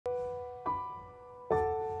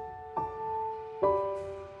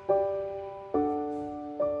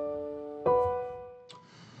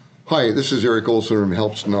Hi, this is Eric Olson from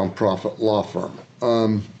Helps Nonprofit Law Firm.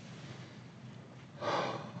 I'm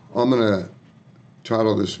going to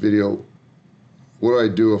title this video, What Do I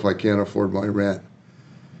Do If I Can't Afford My Rent?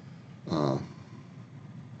 Or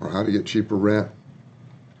how to get cheaper rent,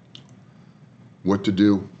 what to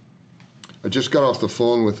do. I just got off the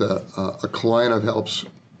phone with a client of Helps.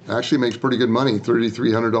 Actually makes pretty good money,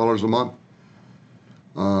 $3,300 a month.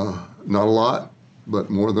 Not a lot, but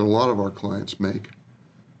more than a lot of our clients make.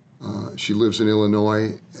 She lives in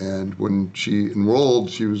Illinois, and when she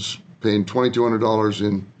enrolled, she was paying $2,200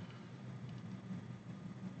 in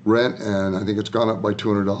rent, and I think it's gone up by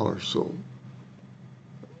 $200. So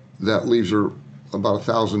that leaves her about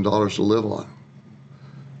 $1,000 to live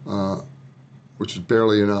on, which is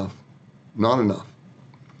barely enough, not enough.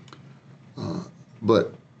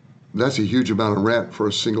 But that's a huge amount of rent for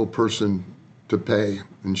a single person to pay,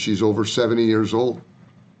 and she's over 70 years old.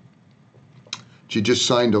 She just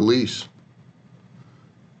signed a lease.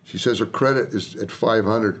 She says her credit is at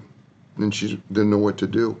 500, and she didn't know what to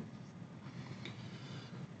do.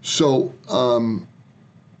 So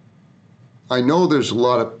I know there's a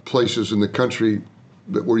lot of places in the country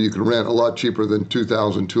where you can rent a lot cheaper than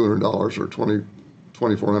 $2,200 or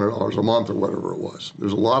 $2,400 a month or whatever it was.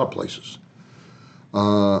 There's a lot of places.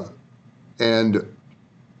 And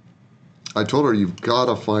I told her, you've got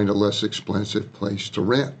to find a less expensive place to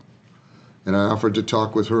rent. And I offered to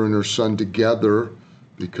talk with her and her son together,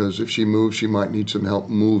 because if she moves, she might need some help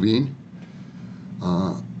moving.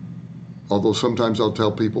 Although sometimes I'll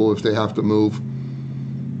tell people if they have to move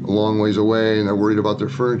a long ways away and they're worried about their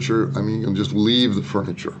furniture, I mean, you can just leave the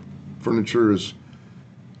furniture. Furniture is,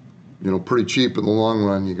 pretty cheap in the long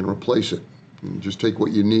run. You can replace it and just take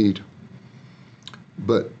what you need.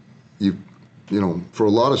 But for a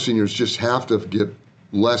lot of seniors, just have to get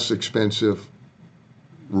less expensive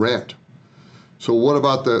rent. So what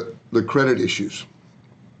about the credit issues?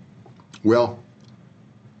 Well,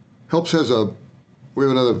 Helps has we have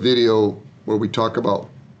another video where we talk about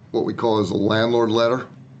what we call as the landlord letter.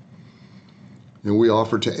 And we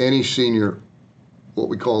offer to any senior what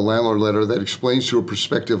we call a landlord letter that explains to a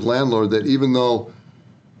prospective landlord that even though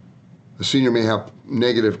a senior may have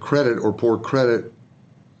negative credit or poor credit,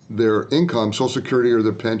 their income, Social Security or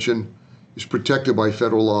their pension, is protected by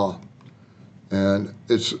federal law. And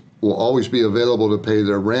it will always be available to pay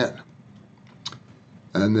their rent.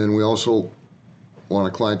 And then we also want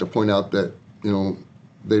a client to point out that,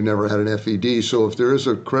 they've never had an FED. So if there is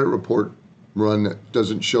a credit report run that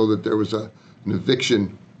doesn't show that there was an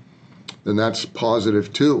eviction, then that's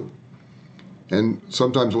positive too. And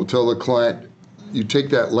sometimes we'll tell the client, you take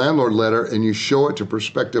that landlord letter and you show it to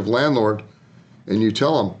prospective landlord, and you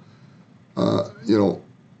tell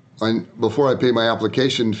them, before I pay my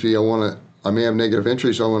application fee, I may have negative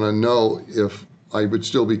entry, so I want to know if I would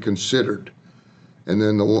still be considered. And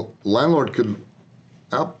then the landlord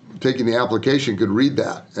taking the application could read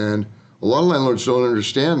that. And a lot of landlords don't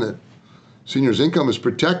understand that seniors' income is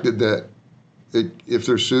protected, that if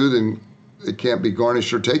they're sued, then it can't be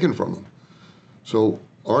garnished or taken from them. So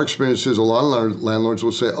our experience is a lot of landlords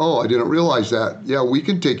will say, oh, I didn't realize that. Yeah, we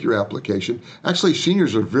can take your application. Actually,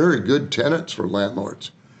 seniors are very good tenants for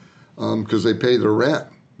landlords because they pay their rent.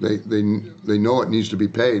 They know it needs to be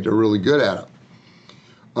paid. They're really good at it.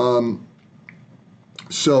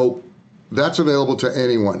 So that's available to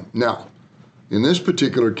anyone. Now, in this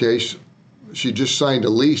particular case, she just signed a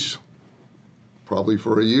lease, probably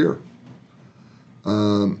for a year.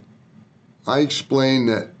 I explained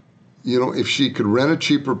that, if she could rent a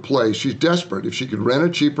cheaper place, she's desperate. If she could rent a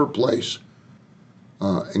cheaper place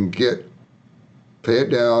and pay it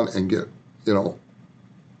down and get,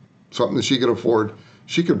 something that she could afford,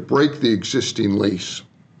 she could break the existing lease,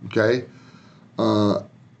 okay?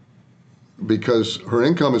 Because her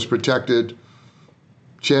income is protected.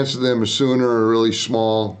 Chances of them sooner are really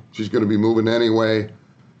small. She's going to be moving anyway.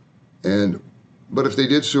 But if they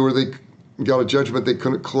did sue her, they got a judgment they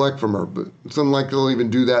couldn't collect from her. But it's unlikely they'll even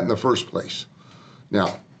do that in the first place.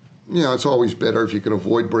 Now, it's always better if you can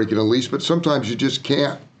avoid breaking a lease, but sometimes you just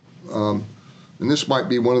can't. And this might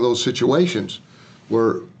be one of those situations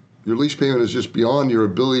where your lease payment is just beyond your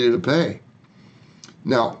ability to pay.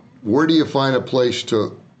 Now, where do you find a place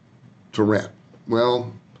to rent?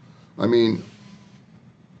 Well,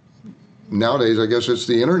 nowadays, I guess it's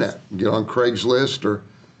the internet. You get on Craigslist, or,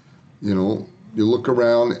 you look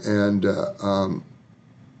around and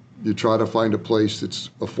you try to find a place that's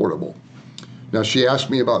affordable. Now, she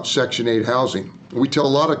asked me about Section 8 housing. We tell a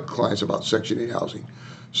lot of clients about Section 8 housing.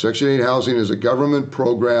 Section 8 housing is a government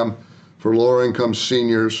program for lower income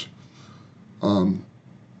seniors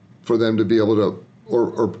for them to be able to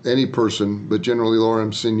or any person, but generally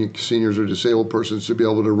lower-income seniors or disabled persons to be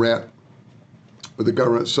able to rent, where the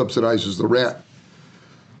government subsidizes the rent.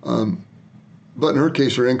 But in her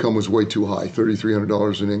case, her income was way too high.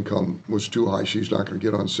 $3,300 in income was too high. She's not going to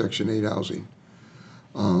get on Section 8 housing.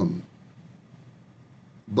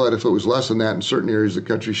 But if it was less than that in certain areas of the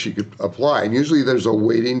country, she could apply. And usually there's a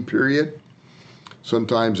waiting period.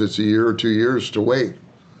 Sometimes it's a year or 2 years to wait.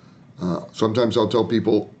 Sometimes I'll tell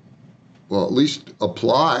people, well, at least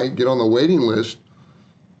apply, get on the waiting list,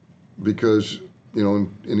 because, you know,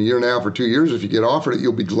 in a year and a half or 2 years, if you get offered it,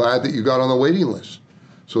 you'll be glad that you got on the waiting list.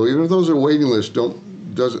 So even if those are waiting lists, don't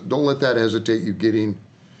let that hesitate you getting,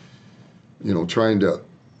 you know, trying to,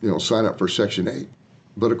 you know, sign up for Section 8.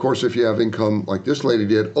 But of course, if you have income like this lady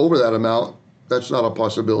did over that amount, that's not a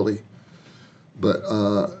possibility. But,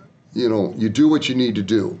 you know, you do what you need to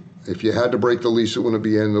do. If you had to break the lease, it wouldn't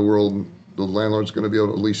be the end of the world. The landlord's going to be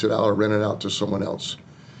able to lease it out or rent it out to someone else.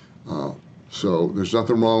 So there's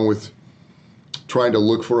nothing wrong with trying to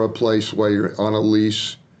look for a place while you're on a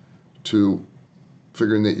lease, to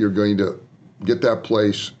figuring that you're going to get that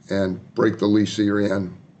place and break the lease that you're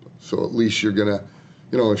in. So at least you're going to,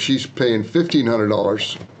 you know, if she's paying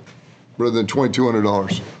 $1,500 rather than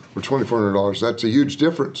 $2,200 or $2,400, that's a huge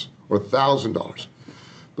difference, or $1,000.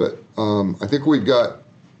 But I think we've got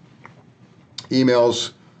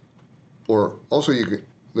emails, or also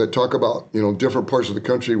that talk about, you know, different parts of the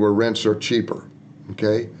country where rents are cheaper,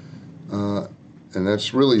 okay? And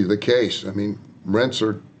that's really the case. I mean, rents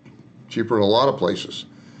are cheaper in a lot of places.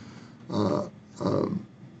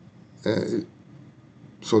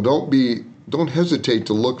 So don't hesitate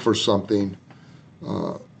to look for something.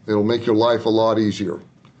 It'll make your life a lot easier.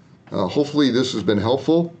 Hopefully this has been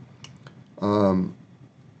helpful. One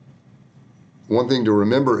thing to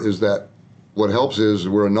remember is that what helps is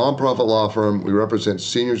we're a nonprofit law firm. We represent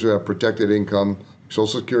seniors who have protected income,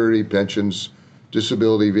 Social Security, pensions,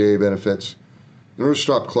 disability, VA benefits, in order to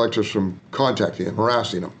stop collectors from contacting them,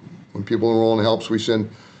 harassing them. When people enroll in helps, we send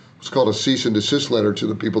what's called a cease and desist letter to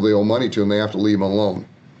the people they owe money to, and they have to leave them alone.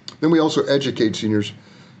 Then we also educate seniors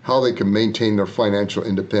how they can maintain their financial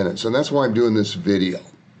independence. And that's why I'm doing this video,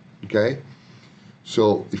 okay?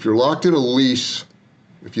 So if you're locked in a lease,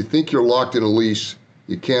 if you think you're locked in a lease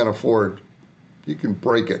you can't afford, you can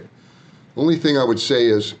break it. The only thing I would say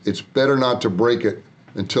is it's better not to break it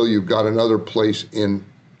until you've got another place to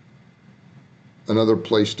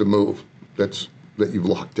move that you've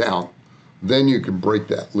locked down. Then you can break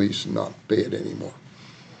that lease and not pay it anymore.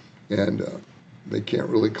 And they can't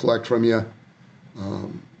really collect from you.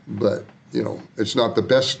 But, you know, it's not the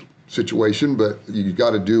best situation, but you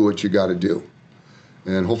got to do what you got to do.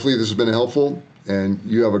 And hopefully this has been helpful, and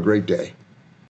you have a great day.